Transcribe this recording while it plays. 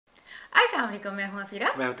अस्सलाम वालेकुम, मैं हूँ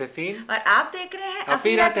अफीरा। मैं हूं तहसीन और आप देख रहे हैं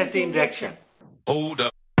अफीरा तहसीन रिएक्शन।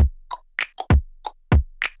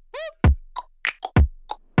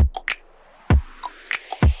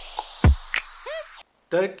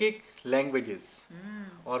 टर्किक लैंग्वेजेस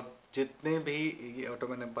और जितने भी ये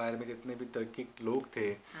ऑटोमन एम्पायर में जितने भी टर्किक लोग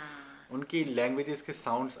थे, उनकी लैंग्वेजेस के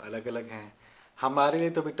साउंड्स अलग अलग हैं। हमारे लिए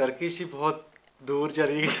तो भी टर्किश ही बहुत दूर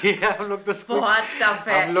चली गई है। हम लोग तो बहुत टफ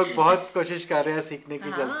है। हम लोग बहुत कोशिश कर रहे हैं सीखने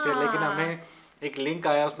की जल्द से, लेकिन हमें एक लिंक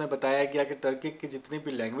आया, उसमें बताया गया कि टर्किक की जितनी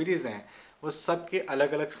भी लैंग्वेजेस हैं वो सब के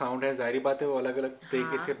अलग अलग साउंड हैं। जाहिर बात है वो अलग अलग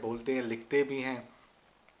तरीके से बोलते हैं, लिखते भी हैं।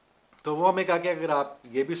 तो वो हमें कहा कि अगर आप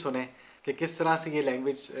ये भी सुने कि किस तरह से ये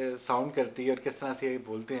लैंग्वेज साउंड करती है और किस तरह से ये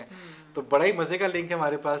बोलते हैं, तो बड़ा ही मज़े का लिंक है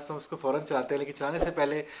हमारे पास, तो उसको फ़ौरन चलाते हैं। लेकिन चलाने से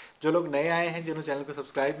पहले जो लोग नए आए हैं, जिन्होंने चैनल को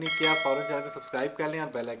सब्सक्राइब नहीं किया, फ़ौरन चैनल को सब्सक्राइब कर लें और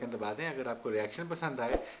बेल आइकन दबा दें। अगर आपको रिएक्शन पसंद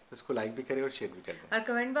आए तो इसको लाइक भी करें और शेयर भी कर दें, और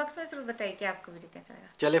कमेंट बॉक्स में जरूर बताइए कि आपको वीडियो कैसा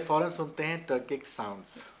लगा। चले फ़ौरन सुनते हैं Turkic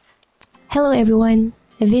sounds. Hello everyone,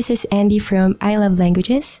 this is Andy from I Love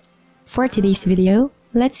Languages. For today's video,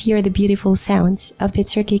 let's hear the beautiful sounds of the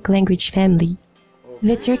Turkic language family.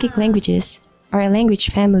 The Turkic languages are a language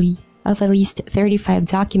family of at least 35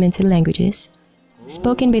 documented languages,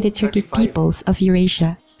 spoken by the Turkic 35. peoples of Eurasia,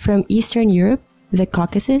 from Eastern Europe, the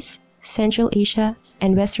Caucasus, Central Asia,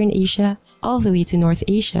 and Western Asia, all the way to North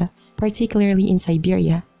Asia, particularly in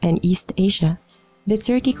Siberia and East Asia. The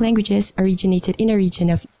Turkic languages originated in a region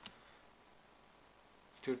of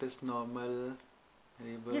status normal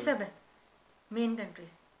ये सब है main countries,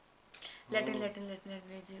 Latin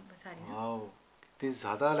सारी ना। Wow, कितनी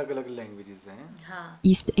ज़्यादा अलग अलग languages हैं। हाँ,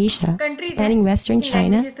 East Asia, Countries spanning हैं, western लेकिन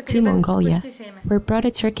China languages to तकरीबन Mongolia, कुछ भी same है। where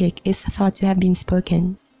Proto-Turkic is thought to have been spoken,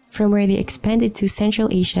 from where they expanded to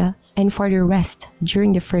Central Asia and further west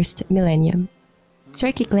during the first millennium.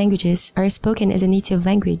 Turkic languages are spoken as a native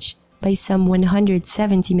language by some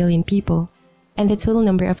 170 million people, and the total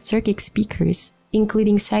number of Turkic speakers,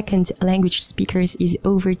 including second language speakers, is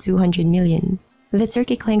over 200 million. The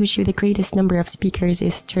Turkic language with the greatest number of speakers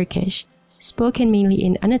is Turkish. Spoken mainly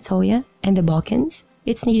in Anatolia and the Balkans,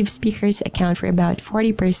 its native speakers account for about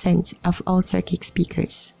 40% of all Turkic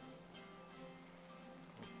speakers.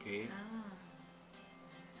 Okay,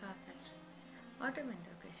 Ottoman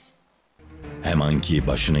Turkish. Hemanki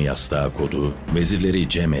başını yastığa kodu, vezirleri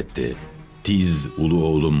cem etti. Tiz ulu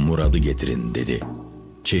oğlum Murad'ı getirin dedi.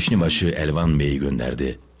 Çeşnibaşı Elvan Bey'i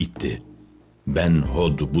gönderdi, itti. Ben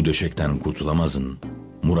hod bu döşekten kurtulamazın.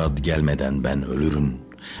 Murad gelmeden ben ölürüm.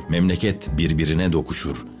 Memleket birbirine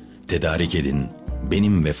dokuşur. Tedarik edin,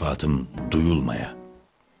 benim vefatım duyulmaya.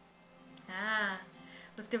 हाँ,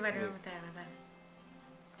 उसके बारे में बताया था।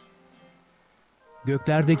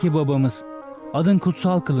 Göklerdeki babamız, adın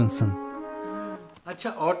kutsal kılınsın. अच्छा,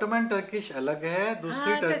 Ottoman Turkish अलग है,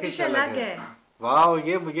 दूसरी हाँ, टर्किश टर्किश अलग अलग है। है। वाओ,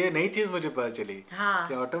 ये नई चीज मुझे पता चली हाँ।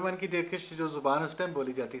 कि ऑटोमन की टर्किश जो जुबान उस टाइम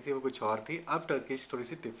बोली जाती थी वो कुछ और थी, अब टर्किश थोड़ी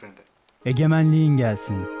सी डिफरेंट है। Egemenliğin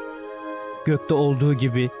gelsin. Gökte olduğu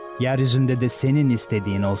gibi yeryüzünde de senin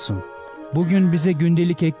istediğin olsun. Bugün bize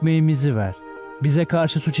gündelik ekmeğimizi ver. Bize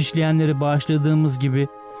karşı suç işleyenleri bağışladığımız gibi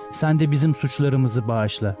sen de bizim suçlarımızı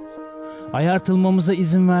bağışla. Ayartılmamıza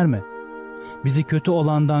izin verme. Bizi kötü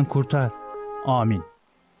olandan kurtar. Amin.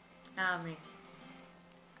 Amin.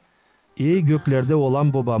 Ey göklerde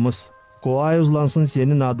olan babamız, ko ayızlansın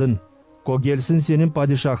senin adın, ko gelsin senin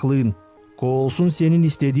padişahlığın, ko olsun senin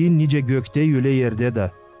istediğin nice gökte yüle yerde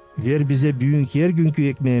de. Ver bize büyük her günkü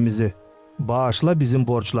ekmeğimizi, bağışla bizim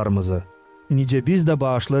borçlarımızı. Nice biz de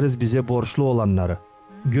bağışlarız bize borçlu olanları.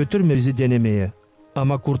 Götürme bizi denemeye,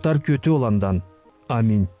 ama kurtar kötü olandan.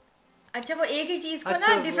 Amin. अच्छा, वो एक ही चीज को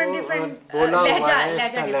अच्छा, ना different बोला हुआ लहजा है,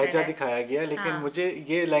 इसका लहजा different है। दिखाया गया, लेकिन हाँ। मुझे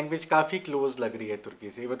ये लैंग्वेज काफी क्लोज लग रही है तुर्की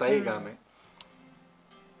से। बताइएगा हमें।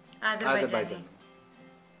 आज़रबाईजानी।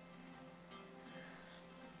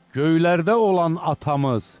 Göylərdə olan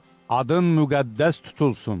atamız, adın müqəddəs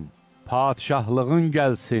tutulsun, padişahlığın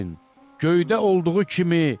gəlsin. Göydə olduğu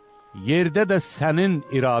kimi, yerdə də sənin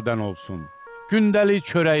iradən olsun. Gündəlik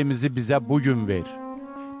çörəyimizi bizə bugün ver.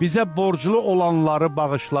 Bizə borclu olanları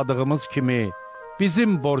bağışladığımız kimi,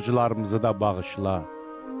 bizim borclarımızı da bağışla.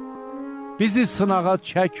 Bizi sınağa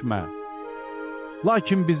çəkmə,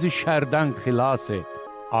 lakin bizi şərdən xilas et.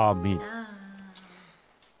 Amin.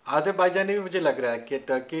 आज़रबाईजानी भी मुझे लग रहा है कि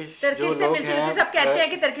Turkish जो Turkish से लोग मिलती हैं, जुलती, सब कहते हैं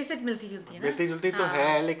कि टर्किश से मिलती जुलती है ना। मिलती जुलती तो हाँ।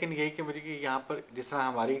 है, लेकिन यही कि मुझे कि यहाँ पर जिस तरह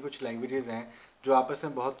हमारी कुछ लैंग्वेजेस हैं जो आपस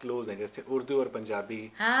में बहुत क्लोज हैं, जैसे उर्दू और पंजाबी।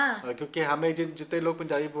 हाँ। क्योंकि हमें जितने लोग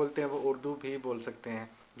पंजाबी बोलते हैं वो उर्दू भी बोल सकते हैं,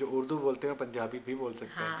 जो उर्दू बोलते हैं पंजाबी भी बोल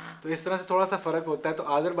सकते हैं। हाँ। तो इस तरह से थोड़ा सा फ़र्क होता है। तो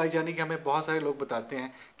आज़रबाईजानी के हमें बहुत सारे लोग बताते हैं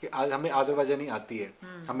कि हमें आज़रबाईजानी आती है,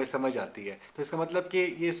 हमें समझ आती है। तो इसका मतलब कि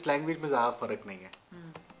ये इस लैंग्वेज में ज़्यादा फ़र्क नहीं है।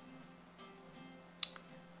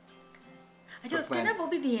 अच्छा उसके ना वो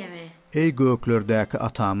भी दिए हुए हैं. Ey göklerdäki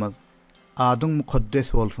atamız, adyň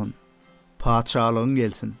mukaddes bolsun. Padşalygyň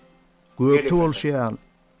gelsin. Gökde bolşýar,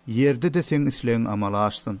 yerde de sen isleň amala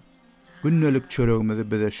açdyn. Günnelik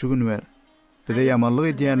çöregimizi bize şu gün ver. Bize yamanlyk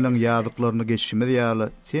edýänleň ýadyklaryny geçişimiz ýaly,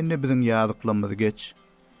 sen de biziň ýadyklarymyzy geç.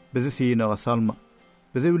 Bizi sinega salma.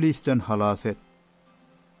 Bizi iblisden halas et.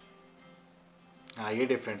 हाँ ये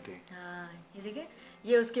different थी. हाँ ये देखिए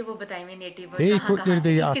ये उसके वो बताए हुए native Ey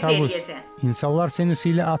Kürtlerdeki atabız, insanlar seni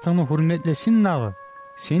sile atanı hürmetlesin nağı.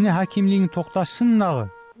 Seni hakimliğin toktaşsın nağı.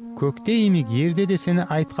 Kökte imik yerde de seni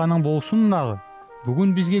aytkanın bolsun nağı.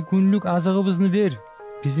 Bugün bizge günlük azıgыбызны ver.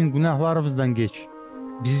 Bizim günahlarımızdan geç.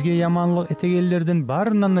 Bizge yamanlık etegellerden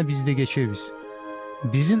barından da bizde geçebiz.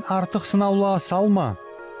 Bizim artık sınavlığa salma.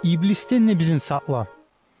 İblisten ne bizim sakla.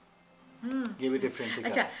 ये भी different थी.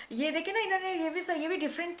 अच्छा ये देखे ना इन्होंने ये भी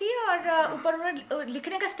डिफरेंट थी और ऊपर उन्होंने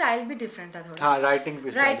लिखने का स्टाइल भी डिफरेंट था थोड़ा. हाँ राइटिंग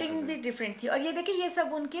भी डिफरेंट थी और ये देखिए ये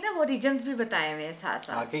सब उनके ना वो रीजन्स भी बताए हुए हैं साथ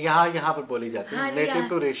साथ. हाँ कि यहाँ पर बोली जाती है. नेटिव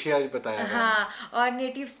टू रेशिया बताया गया. हाँ और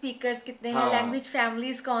नेटिव स्पीकर्स कितने हैं, लैंग्वेज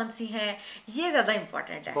फैमिलीज कौन सी हैं, ये ज्यादा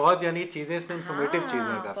इम्पोर्टेंट है. बहुत यानी चीजें इसमें इंफॉर्मेटिव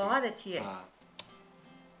चीजें हैं काफी. बहुत अच्छी है.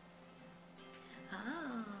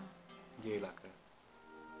 ये इलाका.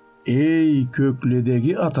 Ey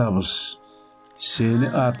kökledeki atabız, seni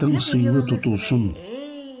atın sıylı tutulsun.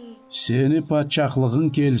 Seni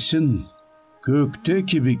padşahlığın gelsin, kökte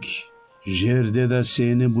kibik, jerde de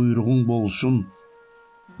seni buyruğun bolsun.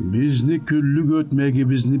 Bizni küllük ötmegi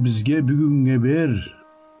bizni bizge bugünge ber.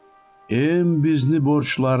 Em bizni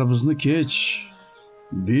borçlarımızını keç.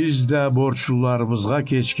 Biz de borçlularımızga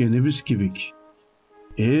keçkenimiz kibik.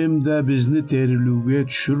 Em de bizni terilüge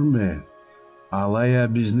düşürme.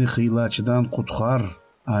 Alaya bizni hıylaçıdan kutkar.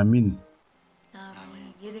 Amin.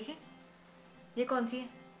 ये देखें ये कौन सी है?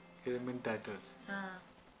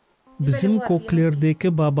 Bizim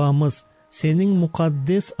köklerdeki babamız, senin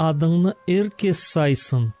mukaddes adını herkes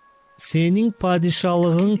saysın. Senin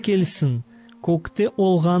padişahlığın kelsin. Kökte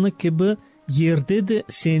olganı gibi yerde de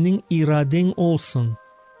senin iraden olsun.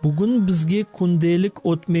 Bugün bizge kundelik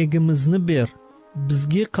ötmegimizni ber.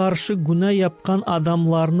 Bizge karşı günah yapkan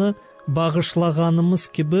adamlarını bağışlaganımız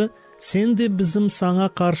gibi sen de bizim sana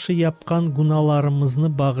karşı yapkan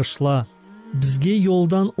günahlarımızı bağışla. Bizge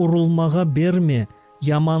yoldan urulmağa berme,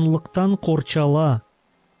 yamanlıktan korçala.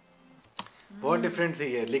 बहुत different थी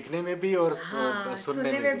ये लिखने में भी और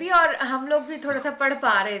सुनने में भी और हम लोग भी थोड़ा सा पढ़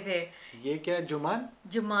पा रहे थे. ये क्या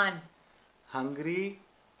जुमान हंगरी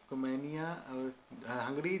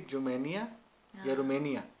जुमेनिया या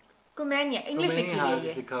रोमेनिया इंग्लिश लिखी हुई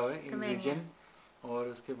है लिखा हुआ है रीजन और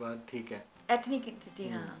उसके बाद ठीक है एथनिसिटी.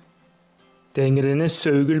 हाँ Tengri'nin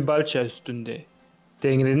sövgül balça üstünde.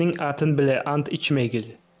 Tengri'nin atın bile ant içmegil.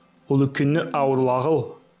 Ulu künni avurlağıl.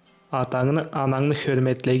 Atağını ananını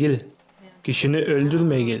hürmetlegil. Kişini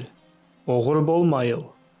öldürmegil. Oğur bolmayıl.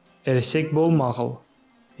 Ersek bolmağıl.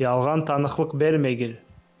 Yalgan tanıklık bermegil.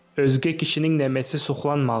 Özge kişinin nemesi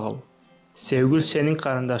suhlanmağıl. Sevgül senin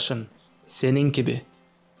karındaşın. Senin gibi.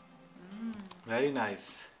 Very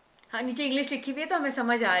nice. हाँ नीचे English लिखी हुई है तो हमें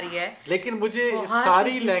समझ आ रही है. लेकिन मुझे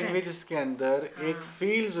सारी लैंग्वेजेस के अंदर एक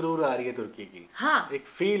फील जरूर आ रही है तुर्की की. हाँ एक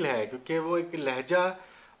फील है क्योंकि वो एक लहजा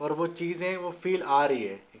और वो चीजें वो फील आ रही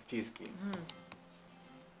है एक चीज की.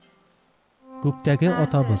 Gökteki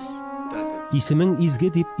atabız, ismin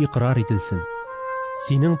izge dip iqrar edilsin.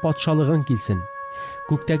 Senin patşalığın kilsin.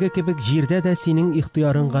 Gökteki kibik jirde de senin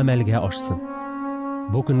ihtiyarın gamelge aşsın.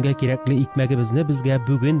 Bu günge kirekli ikmegimizni bizge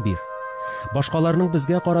bugün bir. Başkalarının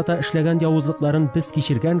bizge qarata işlegen yavuzlıkların biz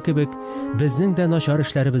kişirgen kibik, bizning de naşar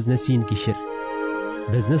işlerimizni sen kişir.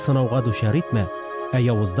 Bizni sınavga düşer etme,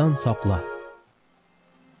 yavuzdan sakla.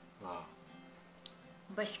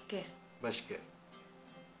 Başka.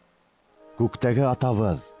 Көктәге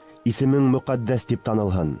атабыз, исемең мөкаддәс дип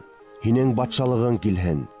танылһын. Һинең батшалыгың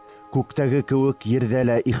килһен. Күктәге кеүек ердә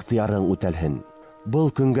лә ихтыярың үтәлһен. Бұл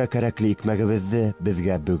көнгә кәрәкле икмәгебезне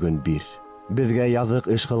безгә бүген бир. Безгә язык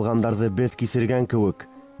эш кылгандарны без кисергән кеүек,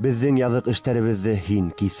 безнең язык эшләребезне һин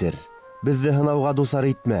кисер. Безне һынауга дусар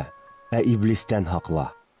итмә, иблистән һакла.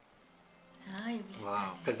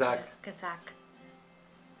 Kazak.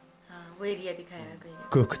 वो area दिखाया गया.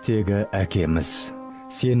 Көктегі әкеміз,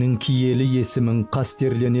 сенің киелі есімің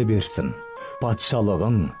қастерлене берсін.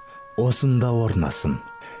 Патшалығың осында орнасын.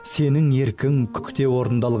 Сенің еркің көкте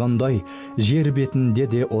орындалғандай, жер бетінде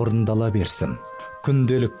де орындала берсін.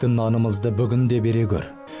 Күнделікті нанымызды бүгін де бере көр.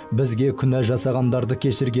 Бізге күнә жасағандарды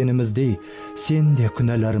кешіргеніміздей, сен де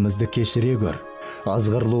күнәларымызды кешіре көр.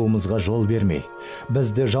 Азғырлуымызға жол бермей,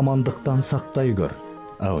 бізді жамандықтан сақтай көр.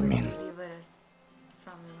 Әумин.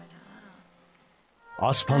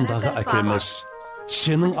 Аспандағы әкеміз,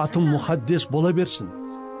 Senin atın muhaddes bola bersin.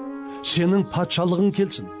 Senin patşalığın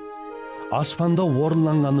kelsin. Aspanda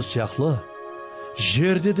orunlanğanı siyaklı,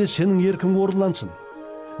 jerde de senin erkin orunlansın.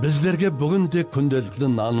 Bizlerge bugün de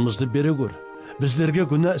gündelikli nanımızды bere gör. Bizlerge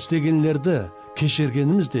günah istegenlerde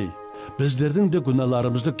keşirgenimizdey, bizlerдің de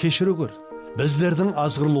günahlarımızды keşire gör. Bizlerдің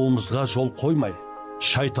azgırlığımızga jol koymay,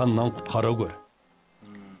 şeytandan kutkara gör.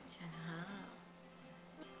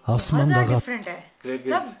 Asmandaga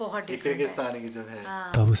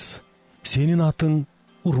Табыс, senin atın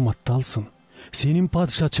urmattalsın, senin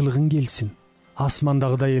padişaçılığın gelsin.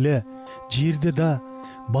 Asmandagıday ele, jerde da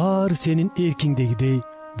bar senin erkingdegidey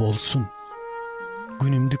bolsun.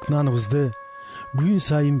 Günümdük nanыбызды gün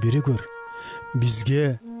sayın biri gör.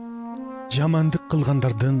 Bizge jamandık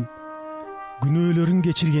kılgandardın günöөлөрүн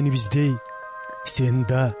geçirgeni bizdey, sen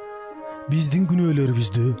da bizdin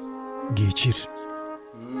günöөлөрүбүздү geçir.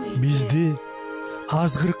 Bizdi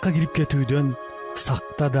azgırıkka girip ketүүдөн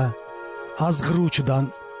sakta da azgıruuçudan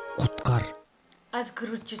kutkar.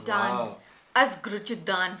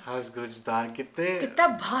 Azgırucudan कितना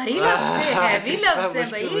भारी लफ्ज है, heavy लफ्ज है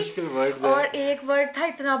भाई। और एक word था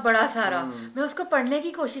इतना बड़ा सारा, मैं उसको पढ़ने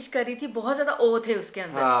की कोशिश कर रही थी, बहुत ज्यादा ओ थे उसके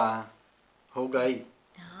अंदर।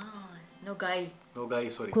 Nogai,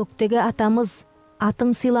 sorry. Көктегі атамыз, атың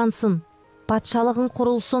сыйлансын, патшалығың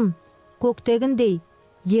құрылсын, көктегіндей,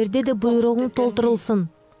 ерде де бұйрығың толтырылсын.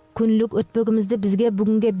 Күнлік өтпөгімізді бізге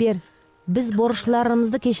бүгінге бер. Біз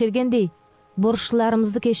борышларымызды кешіргендей,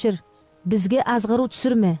 борышларымызды кешір. Бізге азғыру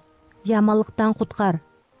түсірме, ямалықтан құтқар.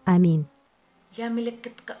 Амин.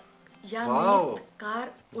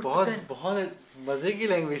 बहुत मजे की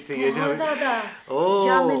लैंग्वेज थी ये। बहुत ज्यादा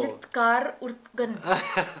यामिलतकार उर्तगन।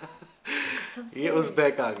 ये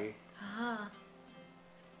उज़्बेक आ गई।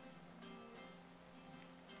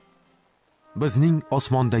 Bizning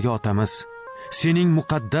osmondagi otamiz, sening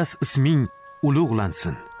muqaddas isming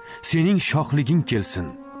ulug'lansin, sening shohliging kelsin.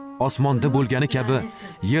 Osmonda bo'lgani kabi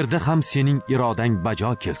yerda ham sening irodang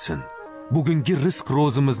bajo kelsin. Bugungi rizq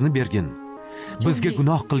ro'zimizni bergin. Bizga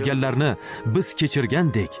gunoh qilganlarni biz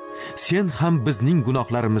kechirgandek, sen ham bizning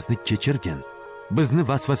gunohlarimizni kechirgin. Bizni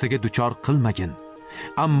vasvasaga duchor qilmagin,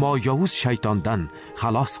 ammo yovuz shaytondan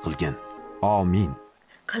xalos qilgin. Amin.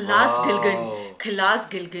 खलास गिलगिन, खलास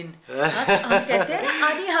गिलगिन। हम कहते हैं ना,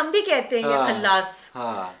 आदि हम भी कहते हैं ये खलास।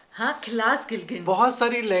 हाँ, खलास गिलगिन। बहुत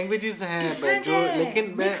सारी लैंग्वेजेस हैं जो,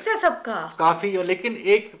 लेकिन मिक्स है सबका काफी। लेकिन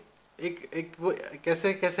एक वो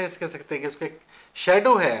कैसे कह सकते हैं कि उसका एक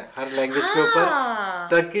शैडो है हर लैंग्वेज के ऊपर।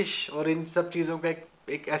 टर्किश और इन सब चीजों का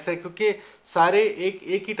एक ऐसा, क्योंकि सारे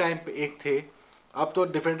एक ही टाइम पे एक थे। अब तो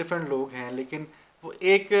डिफरेंट लोग हैं, लेकिन वो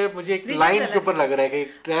मुझे एक लाइन के ऊपर लग रहा है कि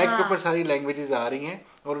एक ट्रैक के ऊपर सारी लैंग्वेजेस आ रही हैं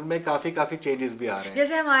और उनमें काफी चेंजेस भी आ रहे हैं।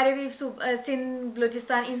 जैसे हमारे भी सिंध,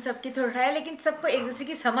 बलूचिस्तान, इन सब की थोड़ा है, लेकिन सबको एक दूसरे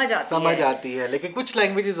की समझ आती है। लेकिन कुछ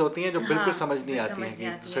लैंग्वेजेस होती हैं जो बिल्कुल समझ नहीं आती हैं कि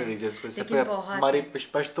दूसरे रीजन्स को। हमारी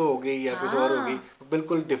पश्तो हो गई या कुछ और हो गई,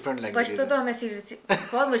 बिल्कुल डिफरेंट लैंग्वेज। पश्तो तो हमें सीरियसली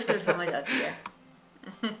बहुत मुश्किल समझ आती है।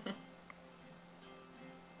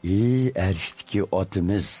 Eriştiki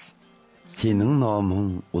otimiz, senin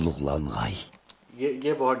namın uluglanğay.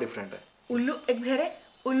 ये बहुत डिफरेंट है।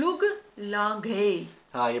 उलुग लांघे।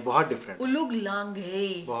 हाँ, ये बहुत डिफरेंट। उलुग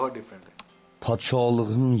लांघे बहुत डिफरेंट है।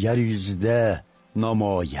 Patşalığın yeryüzüde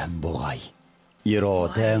namayen boğay.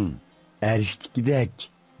 İraden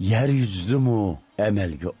eriştikidek yeryüzü mü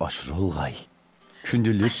emelge aşırılgay.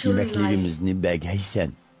 Kündülük yemekliğimizni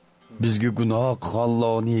begeysen. Bizgi günah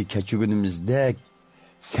kallağını keçügünümüzdek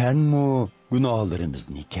sen mi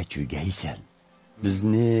günahlarımızını keçügeysen.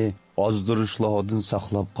 Bizni azdırışlardan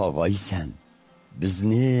saklap kağaysen.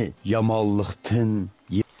 Bizni yamallıktın.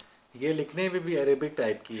 ये लिखने में भी अरेबिक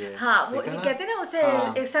टाइप की है। हाँ, वो कहते हैं ना उसे,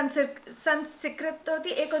 एक संस्कृत तो होती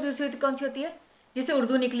है, एक और दूसरी कौन सी होती है जिसे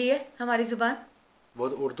उर्दू निकली है हमारी जुबान? वो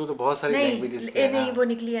उर्दू तो बहुत सारी लैंग्वेजेस की है। नहीं, वो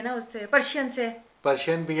निकली है ना उससे, पर्शियन से।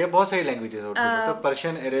 पर्शियन भी है, बहुत सारी लैंग्वेजेस उर्दू में। तो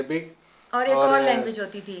पर्शियन, अरेबिक और एक और लैंग्वेज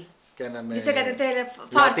होती थी, क्या नाम है, जिसे कहते थे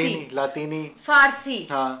फारसी। लातीनी, फारसी।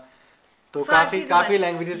 हाँ, तो काफी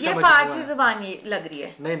लैंग्वेजेस का। ये फारसी जुबान ये लग रही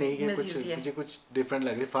है। नहीं, ये मुझे कुछ डिफरेंट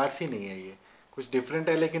लग रही है। फारसी नहीं है ये, कुछ डिफरेंट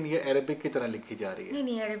है, लेकिन ये अरेबिक की तरह लिखी जा रही है।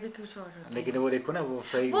 नहीं, अरेबिक कुछ और है। लेकिन वो देखो ना, वो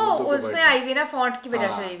सही वो उसमें आई हुई ना, फॉन्ट की वजह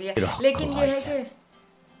से आई हुई है। लेकिन ये है कि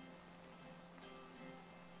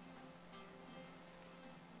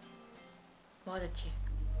बहुत अच्छी है।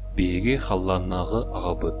 Bege hallannağı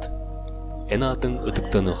ağabıt. En atın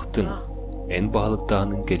ıtıktanıqtın, en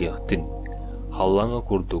bahalıktağının geliyaqtın. Hallana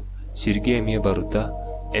kurduk, sirge eme barıda,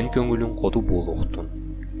 en köngülün qodu boluqtun.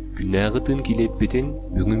 Günağıtın kilep bitin,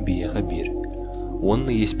 бүгін бияға bir.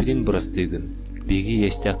 Онна еспетін бұрастығын, беге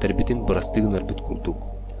естіяқтар бітін бұрастығын арбыт курдук.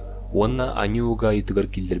 Онна ани уға айтығар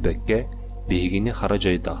келдірбәкке, beygini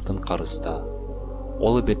Karacay-Dağ'tın karısta.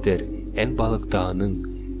 Olu beter en balıktağının,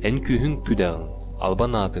 en kühün küdağın,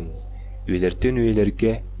 alban adın, üyelerden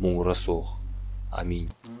üyelerge muğra soğuk. Amin.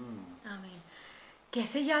 आमीन।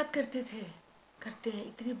 कैसे याद करते हैं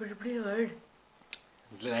इतने बड़े word.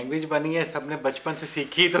 Language बनी है, सबने बचपन से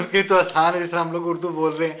सीखी, तो फिर तो आसान है। जिस हम लोग उर्दू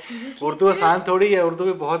बोल रहे हैं, उर्दू आसान थोड़ी है, उर्दू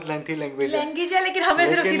भी बहुत लेंथी लैंग्वेज है, लेकिन हमें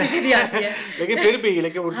सिर्फ सीधी आती है। लेकिन फिर भी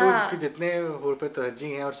उर्दू के जितने हुर्फ तरज्जी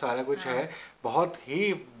हैं और सारा कुछ है, बहुत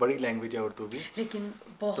ही बड़ी लैंग्वेज है उर्दू भी। लेकिन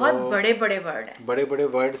बहुत बड़े बड़े वर्ड हैं, बड़े बड़े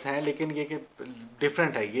वर्ड्स हैं, लेकिन ये कि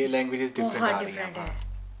डिफरेंट है, ये लैंग्वेजेस डिफरेंट आ रही हैं।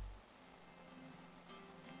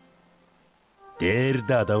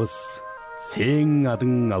 Değerli adabız, sen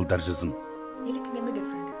adın aldarcısın.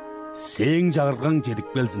 Sen çağırgan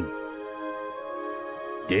çedik belsin.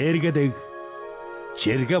 Değerge de,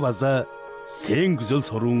 çerge baza, sen güzel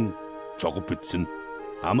sorun çoğup bütsün.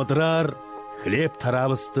 Amadırar, hlep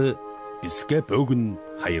tarabıstı, bizge bugün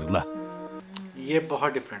hayırla. ये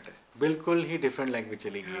बहुत डिफरेंट है, बिल्कुल ही डिफरेंट लैंग्वेज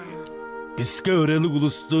चली गई है। Bizge örelik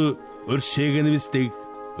ulustu, örşeğenibizdik,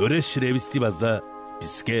 öreşirebizdi baza,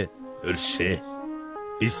 bizge örşe.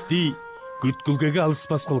 Bizdi gütkülgege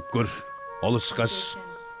alışpas kılıp gör. Olışkaş,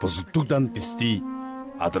 bozuttuktan bizdi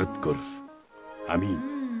adırıp gör. Amin.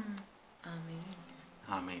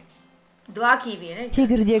 Amin. Dua की भी है ना।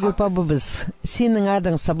 Тегірдегі пабыбыз, сенің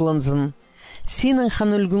адың сабланзын, сенің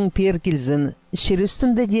хан үлгің пер келзін, шер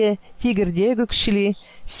үстінде де тегірдегі күшілі,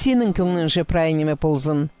 сенің көңнің жепрайнеме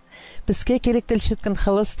ползын. Бізге керектілшіткен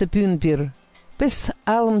халысты пүйін пер. Біз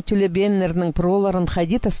алым түлебенлерінің проларын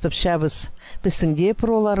хадит астып шабыз, біздің де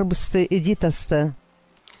пролары бізді эдит асты.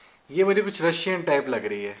 ये मुझे कुछ रशियन टाइप लग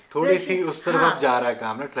रही है, थोड़ी सी उस तरफ जा रहा है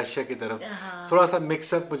काम ना, रशिया की तरफ, थोड़ा सा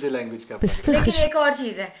मिक्सअप मुझे लैंग्वेज का। लेकिन एक और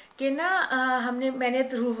चीज है कि ना मैंने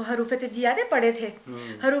हरूफ तहज्जी यादें पढ़े थे।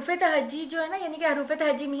 हरूफ तहज्जी जो है ना, यानी कि हरूफ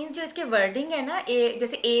तहज्जी मीन्स जो इसके वर्डिंग है ना,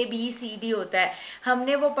 जैसे ABCD होता है,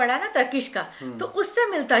 हमने वो पढ़ा ना तर्किश का, तो उससे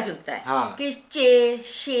मिलता जुलता है कि चे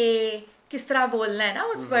शे किस तरह बोलना है ना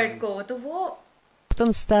उस वर्ड को, तो वो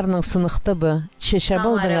Тынстарның сынықтыбы,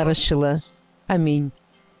 чешабылдың арышылы. Аминь.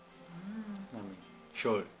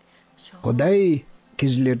 Құдай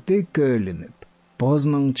кежлерді көлініп,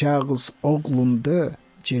 бозның чағыз оғлынды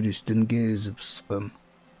жер үстінге үзіп сықын.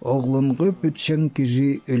 Оғлынғы бүтшін кежі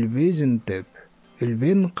үлбезін төп,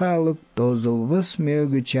 үлбен қалып, дозылвыс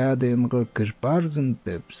мөгі чадыынғы кірпарзын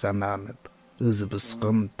төп сананып, үзіп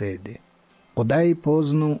сықын деді. Құдай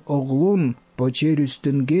позның оғлын по жер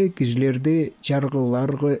үстінге кежлерді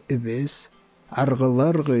чарғыларғы үбес,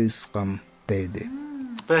 арғыларғы ысқым деді.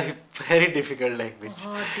 Very difficult language,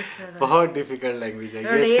 बहुत difficult language है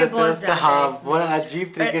ये, इसका हाँ बड़ा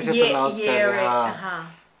अजीब तरीके से pronounce कर रहा है।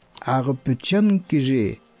 Ағы бүтчен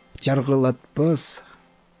кежі чарғылатпыз,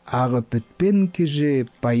 ағы бүтпен кежі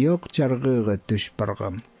пайоқ чарғығы түш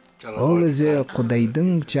барғам. Ол өзе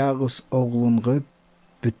Құдайдың чағыз оғлынғы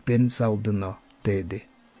бүтпен салдыны деді.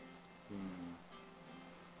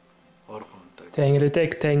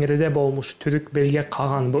 Тәңірітек тәңіріде болмыш түрік белге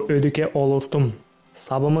қаған бұл өдіке олыртым.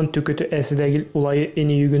 Sabımın tükütü esidegil ulayı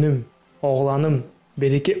eni yügünüm, oğlanım,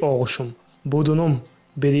 beriki oğuşum, budunum,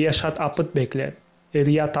 bir yaşat apıt bekler,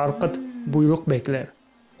 eriya tarkıt, buyruk bekler.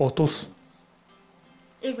 30.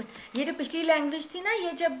 एक मिनट, ये जो पिछली लैंग्वेज थी ना,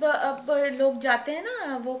 ये जब अब लोग जाते हैं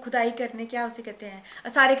ना वो खुदाई करने, क्या उसे कहते हैं,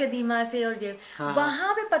 सारे कदीमा से, और ये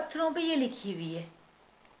वहाँ पे पत्थरों पे ये लिखी हुई है,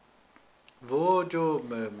 वो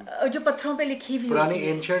जो पत्थरों पे लिखी हुई पुरानी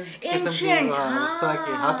एंशिएंट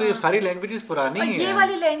हाँ, तो ये सारी लैंग्वेजेस पुरानी हैं। ये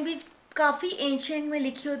वाली लैंग्वेज काफी एंशिएंट में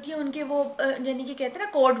लिखी होती है, उनके वो यानी कि कहते हैं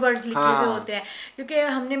ना कोड वर्ड्स लिखे हुए होते हैं,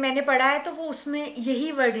 क्योंकि मैंने पढ़ा है तो वो उसमें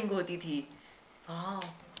यही वर्डिंग होती थी।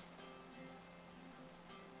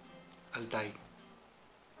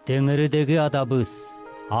 Теңірідегі адабыз,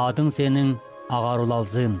 адың сенің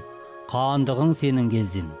ағарулалзын, қандығың сенің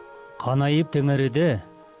келзін. Қанайып теңіріде,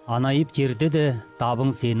 анайып жерде де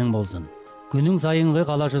табың сенің болсын. Күнің сайынғы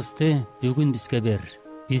қалажысты бүгін бізге бер.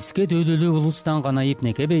 Бізге дөділі ұлыстан қанайып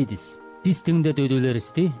неке бейдіз. Біздің де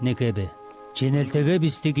дөділерісті неке бе. Женелтеге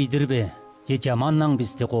бізді кидірбе, же жаманнан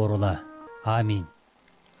бізді қорула. Амин.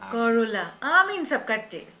 Қорула. Амин सब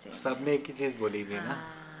करते हैं। सबने एक ही चीज बोली भी ना।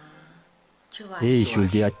 Ey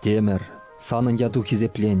şüldi attemer, sanın yaду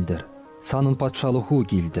кизеплендер, санын патшалыху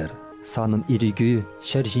килдер, санын иригü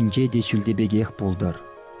şerjince de şülde бегех болдыр.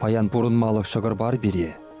 Паян бурынмалық шығыр бар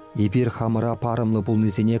бере, ебір хамыра парымлы бұл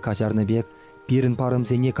нізіне кажарны бек, бірін парым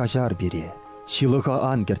зене кажар бере,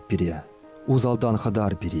 шылыға ангерт бере, узалдан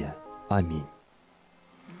хыдар бере. Амин.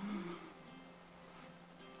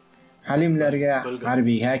 Halimlərə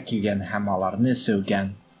harbiyyə kilgən həmalarını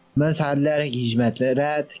sövgən, məzhədlər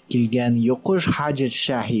hicmətlərə kilgən yoxuş hacir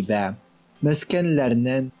şahibə,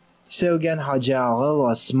 meskenlerinin sevgen Hacı Ağıl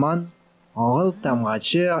Osman, Ağıl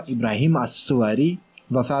Tamgaçı İbrahim As-Suvari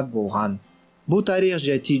vefat bulgan. Bu tarih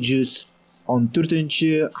jeti cüz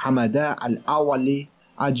 14. Hamada Al-Awali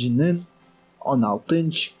acının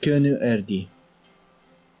 16. günü erdi.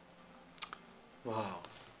 वाह,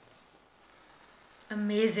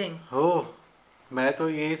 amazing हो मैं तो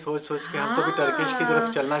यही सोच के हम तो भी टर्किश की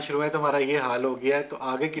तरफ चलना शुरू है तो हमारा ये हाल हो गया है। तो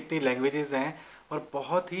आगे कितनी लैंग्वेजेस हैं और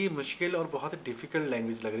बहुत ही मुश्किल और बहुत ही डिफिकल्ट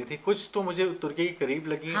लैंग्वेज लग रही थी। कुछ तो मुझे तुर्की के करीब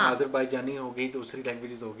लगी, आज़रबाईजानी हो गई, दूसरी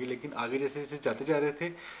लैंग्वेजेस होगी, लेकिन आगे जैसे जैसे जाते जा रहे थे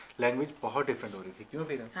लैंग्वेज बहुत डिफरेंट हो रही थी। क्यों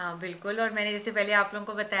फिर? हाँ बिल्कुल। और मैंने जैसे पहले आप लोगों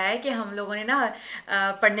को बताया कि हम लोगों ने ना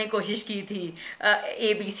पढ़ने की कोशिश की थी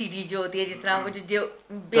ABCD जो होती है, जिस तरह वो जो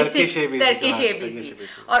बेसिक टर्किश ABC,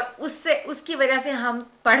 और उससे उसकी वजह से हम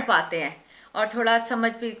पढ़ पाते हैं और थोड़ा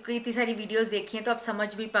समझ भी, इतनी सारी वीडियोस देखी हैं तो आप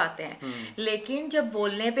समझ भी पाते हैं। लेकिन जब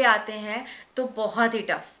बोलने पे आते हैं तो बहुत ही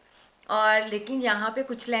टफ। और लेकिन यहाँ पे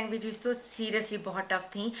कुछ लैंग्वेजेस तो सीरियसली बहुत टफ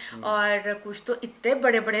थी और कुछ तो इतने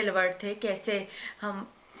बड़े बड़े वर्ड थे, कैसे हम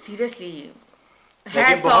सीरियसली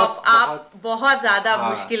हैट्स ऑफ, आप बहुत ज्यादा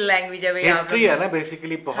मुश्किल लैंग्वेज है। हिस्ट्री है ना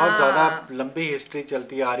बेसिकली, बहुत ज्यादा लंबी हिस्ट्री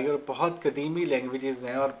चलती आ रही है और बहुत कदीमी लैंग्वेजेस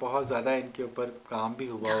हैं और बहुत ज्यादा इनके ऊपर काम भी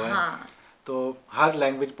हुआ है। तो हर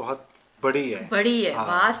लैंग्वेज बहुत बड़ी है,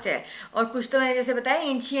 वास्ट है। और कुछ तो मैंने जैसे बताया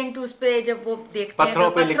एंशिएंट, उस पे जब वो देखते हैं पत्थरों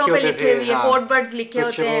पे लिखे हुए कोड वर्ड्स लिखे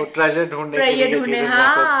होते हैं, ट्रेजर ढूंढने के लिए चीजें,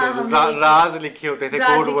 राज लिखे होते थे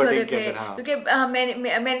कोड वर्डिंग के अंदर। क्योंकि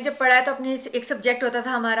मैंने जब पढ़ा तो अपने एक सब्जेक्ट होता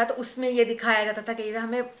था हमारा, तो उसमें ये दिखाया जाता था कि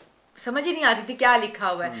हमें समझ ही नहीं आती थी क्या लिखा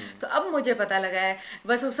हुआ है। तो अब मुझे पता लगा है,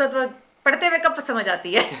 बस उस वक्त पढ़ते हुए कब समझ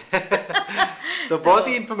आती है। तो बहुत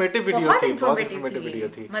ही इन्फॉर्मेटिव वीडियो थी, बहुत इन्फॉर्मेटिव वीडियो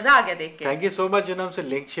थी, मजा आ गया देख के। थैंक यू सो मच जिन्होंने हमसे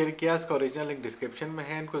लिंक शेयर किया। इसका ओरिजिनल लिंक डिस्क्रिप्शन में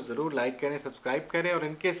है, इनको जरूर लाइक करें, सब्सक्राइब करें और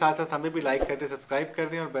इनके साथ साथ हमें भी लाइक करते सब्सक्राइब कर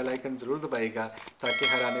दें और बेल आइकन जरूर दबाइएगा ताकि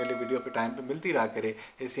हर आने वाली वीडियो पे टाइम पे मिलती रहा करे।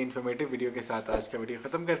 इसी इन्फॉर्मेटिव वीडियो के साथ आज का वीडियो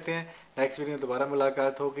खत्म करते हैं। नेक्स्ट वीडियो में दोबारा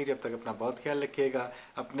मुलाकात होगी, जब तक अपना बहुत ख्याल रखिएगा,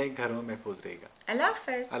 अपने घरों में महफूज रहिएगा। अल्लाह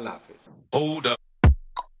हाफिज़। अल्लाह हाफिज़।